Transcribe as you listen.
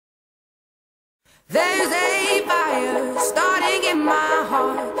There's a fire starting in my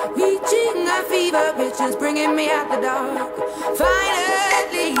heart, reaching a fever pitch, is bringing me out the dark.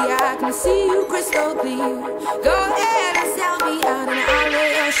 Finally, I can see you crystal clear. Go ahead and sell me out and I'll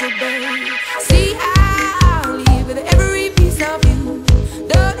lay your shit bare. See, I'll leave with every piece of you.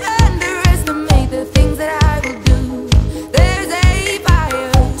 Don't underestimate the things that I will do. There's a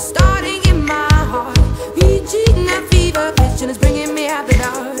fire starting in my heart, reaching a fever pitch, and it's bringing me out the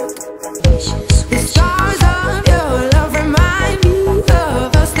dark. The stars of your love remind me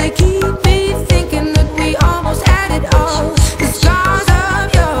of us. They keep me thinking that we almost had it all. The stars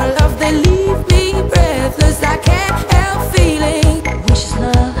of your love, they leave me breathless. I can't help feeling wishes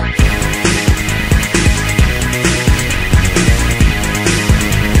love.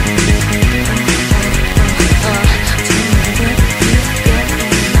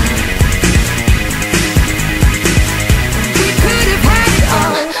 We could have had it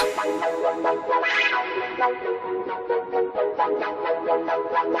all.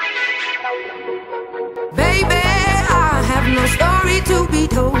 Baby, I have no story to be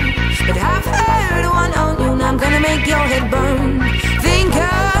told, but I've heard one on you, and I'm gonna make your head burn. Think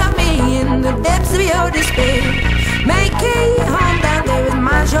of me in the depths of your despair. Make a home down there with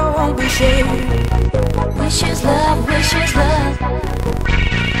mine, sure won't be shared. Wishes love, wishes love.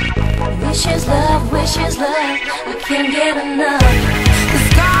 Wishes love, wishes love. I can't get enough. The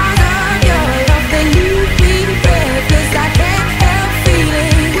scars of your love, they leave me breathless. I can't help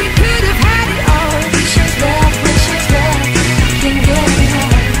feeling we could have had it all. Wishes love, wishes love. I can't get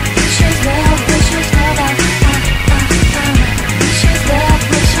enough. Wishes love, wishes love. Wishes love,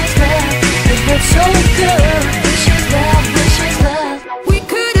 wishes love. It hurts so good. Wishes love, wishes love. We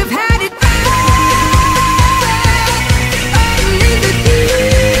could have had it all. Only the deep.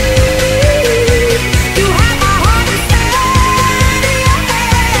 You had my heart inside of your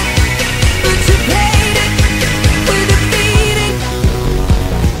head, but you played it with a beating.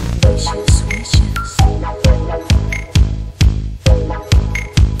 Wishes, wishes.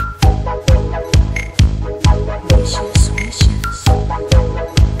 Wishes, wishes.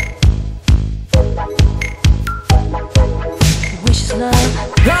 Wishes love.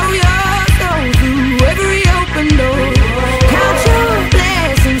 Throw your soul through every open door. Count your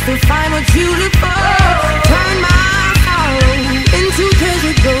blessings to find what you look for. Turn my sorrow into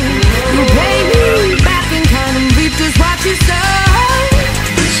treasure gold. You pay me back in kind and reap just what you sow.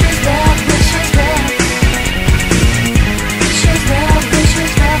 Wishes love, wishes love. Wishes love,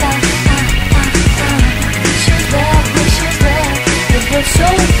 wishes love. Wishes love, wishes love. It hurts so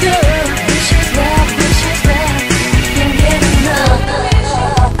good. Wishes love, wishes love. Can't get enough.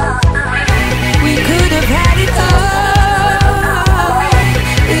 We could have had it all.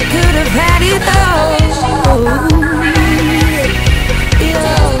 We could have had it all. It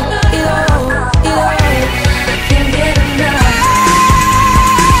all, it all, it all. Can't get enough.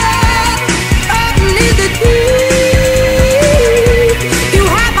 Only the deep. You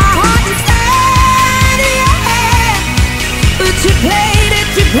had my heart inside of your head, but you played it,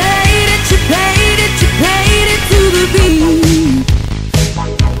 you played it, you played it, you played it to the beat.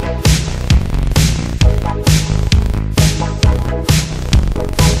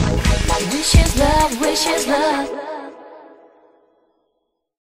 Wishes love, wishes love.